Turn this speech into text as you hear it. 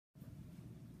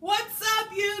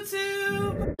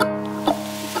YouTube!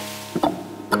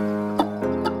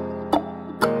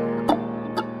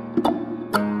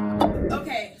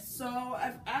 Okay, so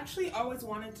I've actually always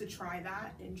wanted to try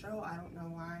that intro. I don't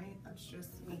know why. That's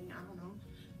just me. I don't know.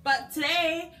 But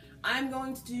today, I'm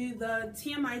going to do the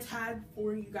TMI tag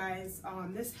for you guys.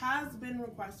 This has been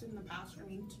requested in the past for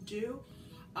me to do.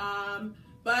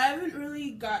 But I haven't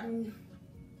really gotten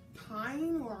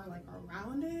time or like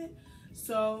around it.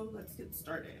 So let's get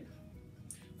started.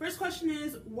 First question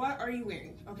is, what are you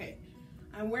wearing? Okay,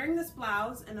 I'm wearing this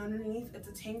blouse and underneath it's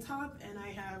a tank top and I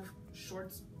have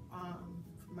shorts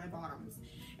for my bottoms.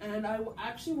 And I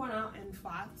actually went out in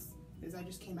flats because I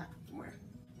just came back from somewhere.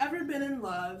 Ever been in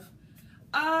love?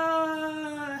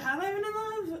 Have I been in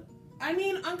love? I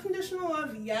mean, unconditional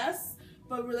love, yes,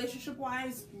 but relationship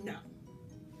wise, no.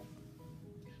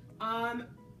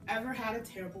 Ever had a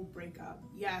terrible breakup?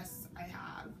 Yes, I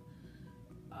have.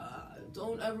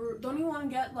 Don't even want to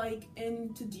get like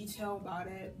into detail about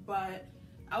it, but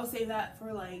I'll say that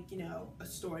for like, you know, a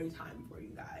story time for you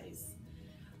guys.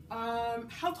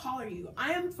 How tall are you?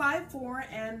 I am 5'4"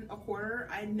 and a quarter.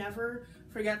 I never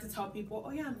forget to tell people,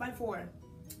 oh yeah, I'm 5'4"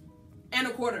 and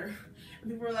a quarter.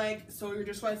 And people are like, so you're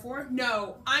just 5'4"?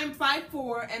 No, I'm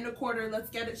 5'4" and a quarter. Let's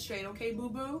get it straight, okay,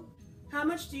 boo-boo? How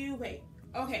much do you weigh?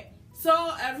 Okay,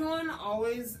 so everyone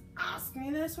always asks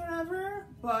me this or whatever,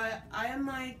 but I am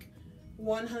like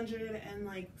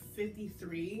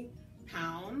 153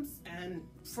 pounds, and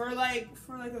for like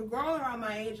a girl around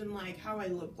my age and like how I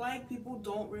look like, people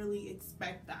don't really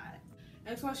expect that.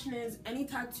 Next question is, any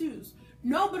tattoos?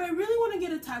 No, but I really want to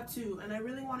get a tattoo, and I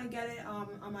really want to get it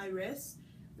on my wrist,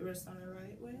 the wrist that I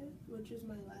write with, which is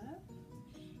my left.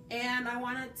 And I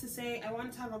wanted to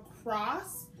have a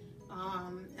cross,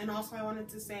 and also I wanted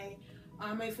to say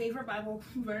my favorite Bible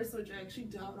verse, which I actually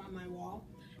dubbed on my wall,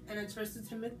 and it's 1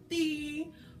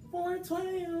 Timothy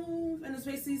 4:12, and it's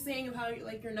basically saying of how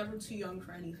you're never too young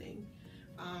for anything.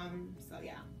 So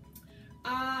yeah.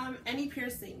 Any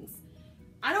piercings?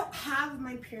 I don't have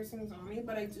my piercings on me,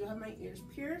 but I do have my ears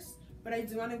pierced, but I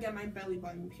do want to get my belly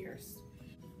button pierced.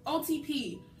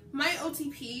 OTP. My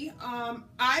OTP,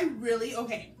 I really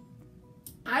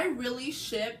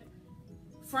ship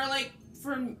for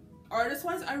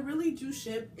artist-wise, I really do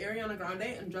ship Ariana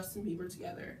Grande and Justin Bieber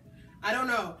together. I don't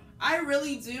know. I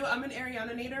really do. I'm an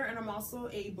Ariana-nator and I'm also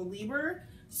a believer.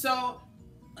 So,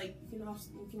 like, you can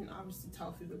obviously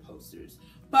tell through the posters.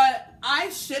 But I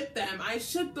ship them. I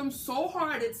ship them so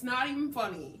hard, it's not even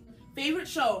funny. Favorite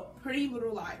show? Pretty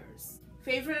Little Liars.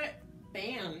 Favorite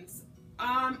bands?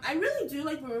 I really do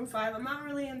like Maroon 5. I'm not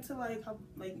really into like how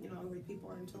people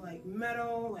are into like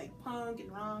metal, like punk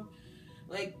and rock.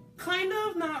 Like, kind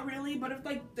of, not really, but if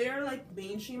like they're like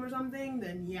mainstream or something,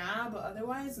 then yeah, but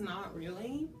otherwise not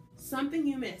really. Something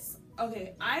you miss?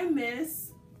 Okay, I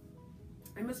miss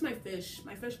my fish.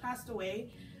 My fish passed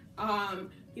away.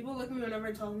 People look at me whenever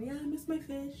I tell them, yeah, I miss my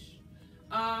fish.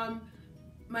 One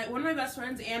of my best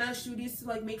friends, Anna, she used to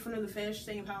like make fun of the fish,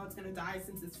 saying how it's gonna die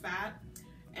since it's fat.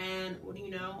 And what do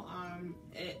you know?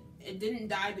 It didn't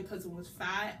die because it was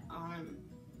fat.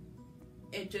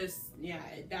 It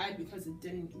died because it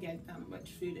didn't get that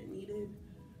much food it needed.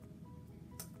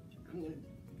 I'm gonna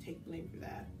take blame for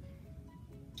that.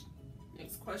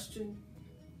 Next question.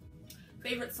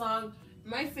 Favorite song?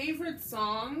 My favorite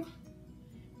song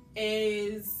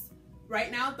is,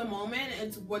 right now at the moment,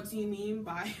 it's What Do You Mean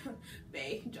by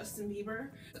Justin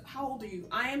Bieber. How old are you?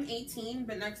 I am 18,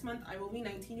 but next month I will be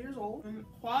 19 years old.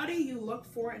 Quality you look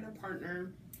for in a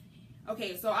partner.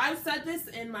 Okay, so I've said this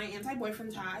in my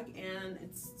anti-boyfriend tag, and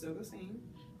it's still the same.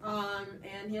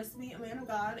 And he has to be a man of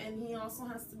God, and he also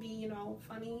has to be, you know,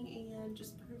 funny and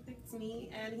just perfect to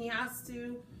me, and he has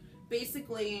to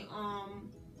basically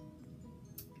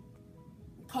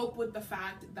cope with the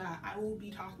fact that I will be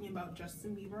talking about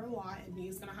Justin Bieber a lot, and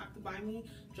he's gonna have to buy me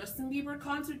Justin Bieber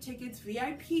concert tickets,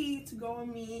 VIP, to go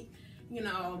and meet, you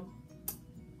know,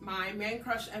 my man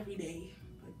crush every day.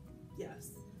 But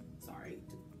yes, sorry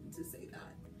to say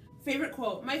that. Favorite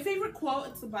quote? My favorite quote,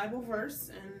 it's a Bible verse,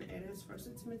 and it is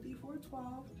 1 Timothy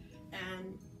 4:12.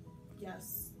 And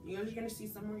yes, you guys are gonna see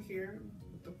somewhere here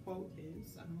what the quote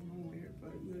is. I don't know where,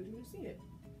 but you guys are gonna see it.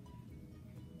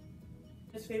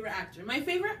 His favorite actor. My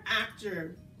favorite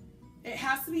actor, it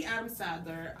has to be Adam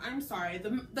Sandler. I'm sorry,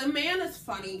 the man is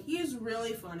funny. He is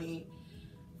really funny.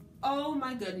 Oh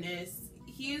my goodness,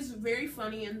 he is very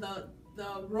funny, and the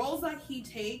roles that he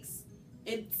takes,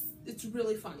 it's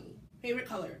really funny. Favorite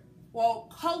color? Well,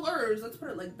 colors, let's put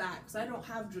it like that, because I don't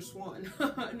have just one.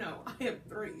 No, I have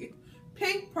 3.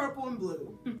 Pink, purple, and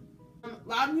blue.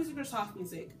 Loud music or soft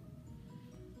music?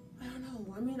 I don't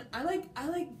know. I mean, I like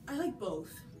both.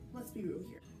 let's be real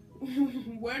here.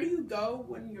 Where do you go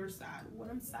when you're sad? When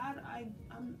I'm sad, I'm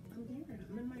here.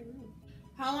 I'm in my room.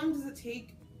 How long does it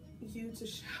take you to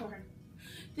shower?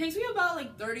 It takes me about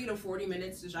like 30 to 40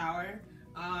 minutes to shower.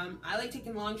 I like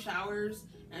taking long showers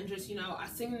and just, you know, I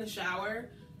sing in the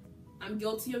shower. I'm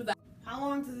guilty of that. How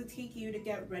long does it take you to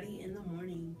get ready in the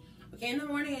morning? Okay, in the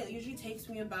morning, it usually takes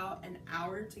me about an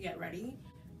hour to get ready.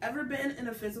 Ever been in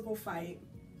a physical fight?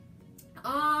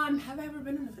 Have I ever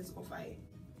been in a physical fight?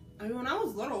 I mean, when I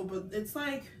was little, but it's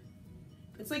like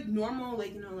normal,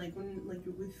 like, you know, like when, like,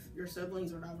 you're with your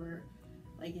siblings or whatever,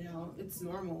 like, you know, it's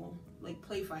normal, like,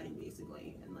 play fighting,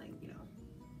 basically, and, like, you know,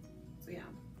 so, yeah,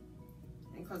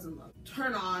 and cousin love.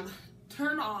 Turn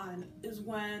on is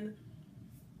when,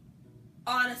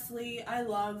 honestly, I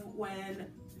love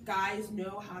when guys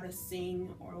know how to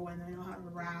sing, or when they know how to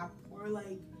rap, or,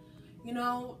 like, you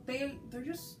know, they're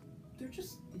just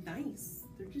nice,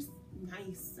 they're just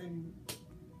nice, and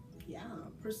yeah,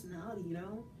 personality, you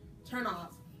know. Turn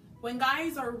off when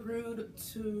guys are rude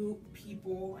to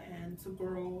people and to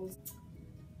girls.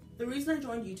 The reason I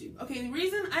joined YouTube. Okay, the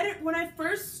reason when I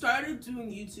first started doing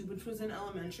YouTube, which was in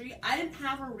elementary, I didn't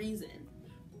have a reason.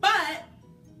 But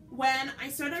when I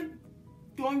started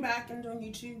going back and doing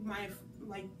YouTube,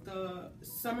 the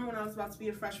summer when I was about to be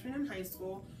a freshman in high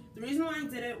school, the reason why I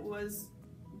did it was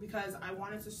because I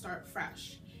wanted to start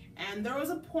fresh. And there was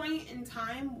a point in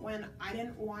time when I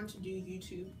didn't want to do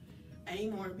YouTube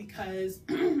anymore because,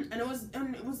 and it was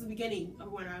the beginning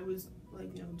of when I was,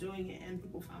 like, you know, doing it and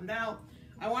people found out.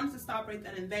 I wanted to stop right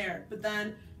then and there. But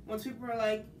then once people were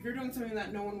like, you're doing something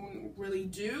that no one would really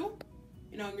do,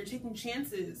 you know, you're taking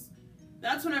chances.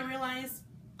 That's when I realized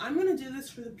I'm gonna do this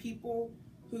for the people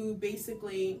who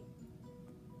basically,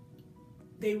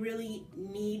 they really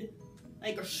need,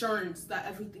 like, assurance that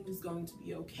everything is going to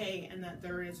be okay and that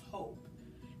there is hope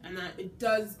and that it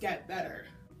does get better.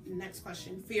 Next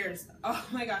question, fears. Oh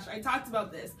my gosh, I talked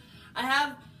about this. I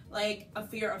have, like, a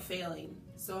fear of failing,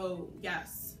 so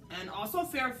yes, and also a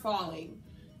fear of falling,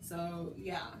 so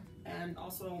yeah, and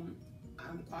also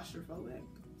I'm claustrophobic,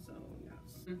 so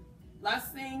yes.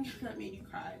 Last thing that made you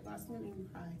cry.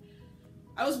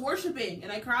 I was worshiping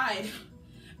and I cried,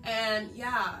 and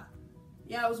yeah,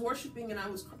 I was worshiping and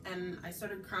I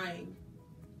started crying.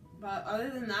 But other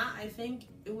than that, I think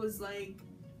it was a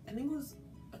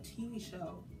TV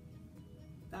show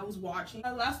that I was watching.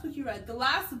 The last book you read. The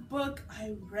last book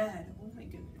I read, oh my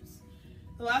goodness.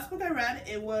 The last book I read,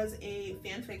 it was a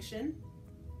fan fiction.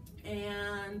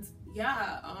 And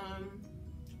yeah,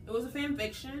 it was a fan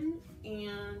fiction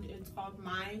and it's called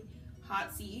My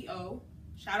Hot CEO.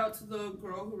 Shout out to the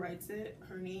girl who writes it.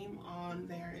 Her name on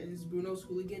there is Bruno's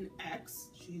Hooligan X.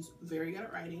 She's very good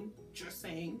at writing, just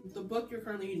saying. The book you're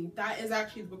currently reading, that is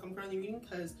actually the book I'm currently reading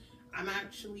because I'm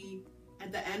actually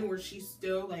at the end where she's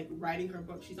still, like, writing her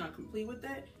book. She's not complete with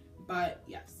it, but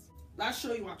yes. Last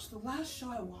show you watched. The last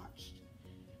show I watched,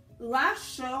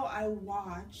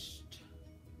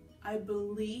 I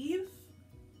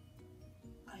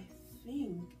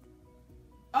think,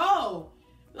 oh!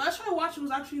 The last show I watched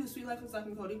was actually The Sweet Life of Zack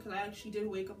and Cody because I actually did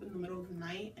wake up in the middle of the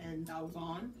night and that was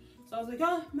on. So I was like,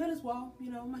 oh, might as well,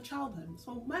 you know, my childhood.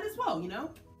 So might as well, you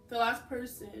know? The last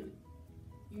person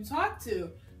you talked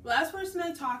to. The last person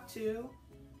I talked to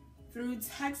through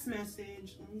text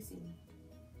message, let me see.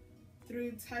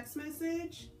 Through text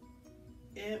message,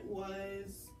 it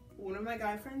was one of my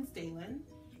guy friends, Tayler.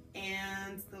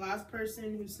 And the last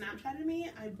person who Snapchatted me,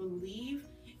 I believe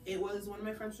it was one of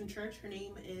my friends from church. Her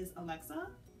name is Alexa.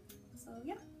 So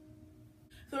yeah.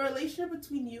 The relationship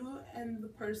between you and the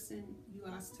person you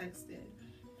last texted.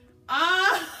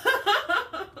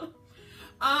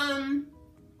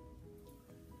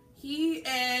 He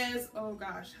is, oh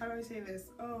gosh, how do I say this?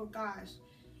 Oh gosh.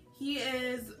 He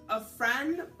is a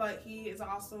friend, but he is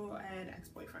also an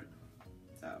ex-boyfriend.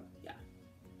 So yeah.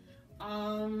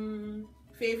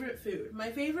 Favorite food. My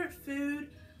favorite food,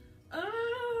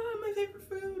 oh my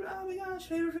gosh,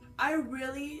 favorite food. I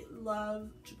really love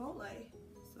Chipotle.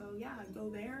 So yeah, I go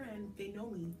there and they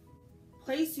know me.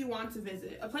 Place you want to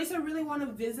visit. A place I really want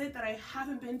to visit that I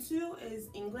haven't been to is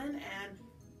England, and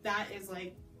that is,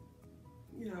 like,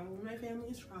 you know, where my family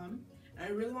is from. And I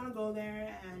really want to go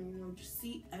there and, you know, just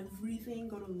see everything,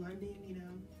 go to London, you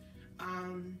know.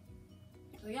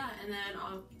 So yeah, and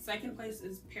then second place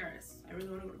is Paris. I really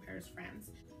want to go to Paris,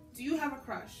 France. Do you have a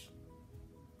crush?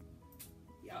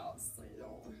 Yes, I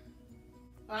do.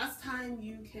 Last time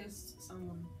you kissed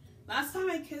someone. Last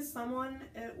time I kissed someone,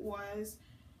 it was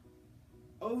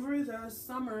over the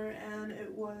summer and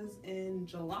it was in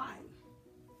July.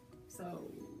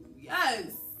 So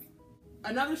yes.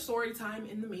 Another story time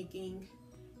in the making.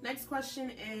 Next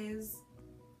question is,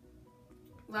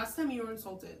 Last time you were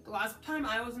insulted. The last time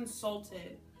I was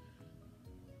insulted.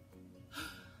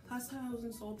 Last time I was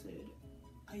insulted.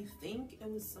 I think it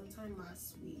was sometime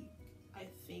last week. I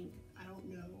think. I don't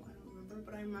know. I don't remember.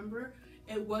 But I remember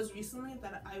it was recently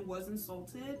that I was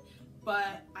insulted.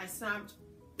 But I snapped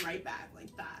right back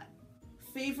like that.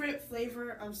 Favorite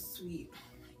flavor of sweet. Oh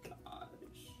my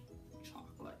gosh.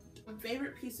 Chocolate. My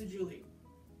favorite piece of jewelry.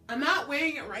 I'm not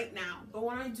wearing it right now. But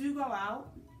when I do go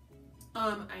out,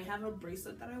 I have a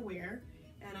bracelet that I wear,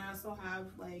 and I also have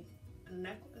like a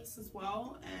necklace as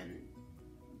well, and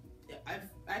I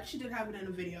actually did have it in a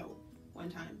video one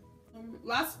time.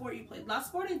 Last sport you played. Last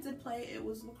sport I did play, it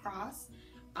was lacrosse.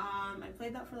 I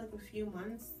played that for like a few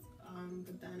months,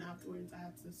 but then afterwards I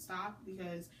had to stop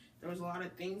because there was a lot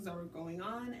of things that were going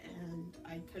on, and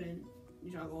I couldn't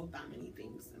juggle that many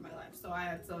things in my life, so I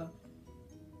had to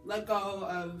let go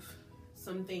of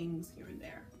some things here and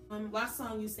there. Last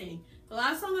song you sang. The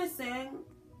last song I sang,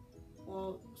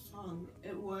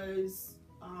 it was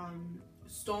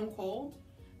Stone Cold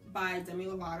by Demi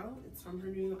Lovato. It's from her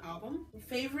new album.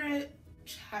 Favorite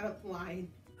chat up line.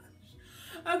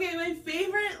 Okay, my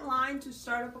favorite line to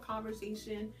start up a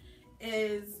conversation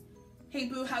is, hey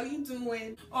boo, how you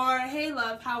doing? Or hey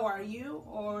love, how are you?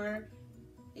 Or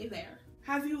hey there.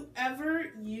 Have you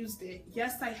ever used it?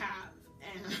 Yes, I have.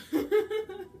 And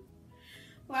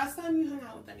last time you hung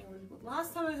out with anyone?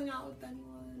 Last time I hung out with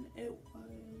anyone, it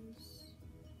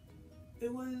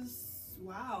was,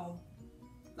 wow.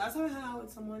 Last time I hung out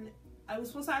with someone, I was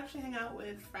supposed to actually hang out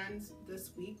with friends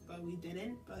this week, but we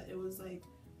didn't. But it was like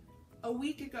a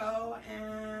week ago,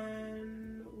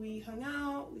 and we hung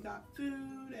out, we got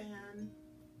food, and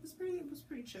it was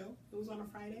pretty chill. It was on a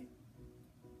Friday.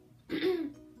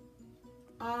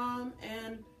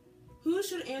 And who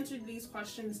should answer these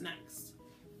questions next?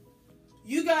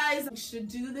 You guys should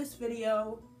do this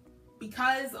video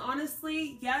because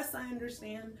honestly, yes, I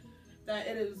understand that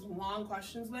it is long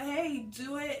questions, but hey,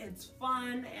 do it. It's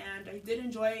fun, and I did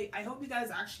enjoy it. I hope you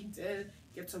guys actually did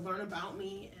get to learn about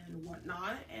me and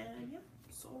whatnot. And yeah,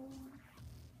 so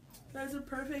you guys are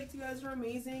perfect. You guys are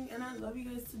amazing, and I love you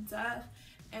guys to death.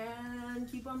 And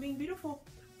keep on being beautiful.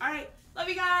 All right, love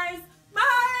you guys.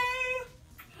 Bye.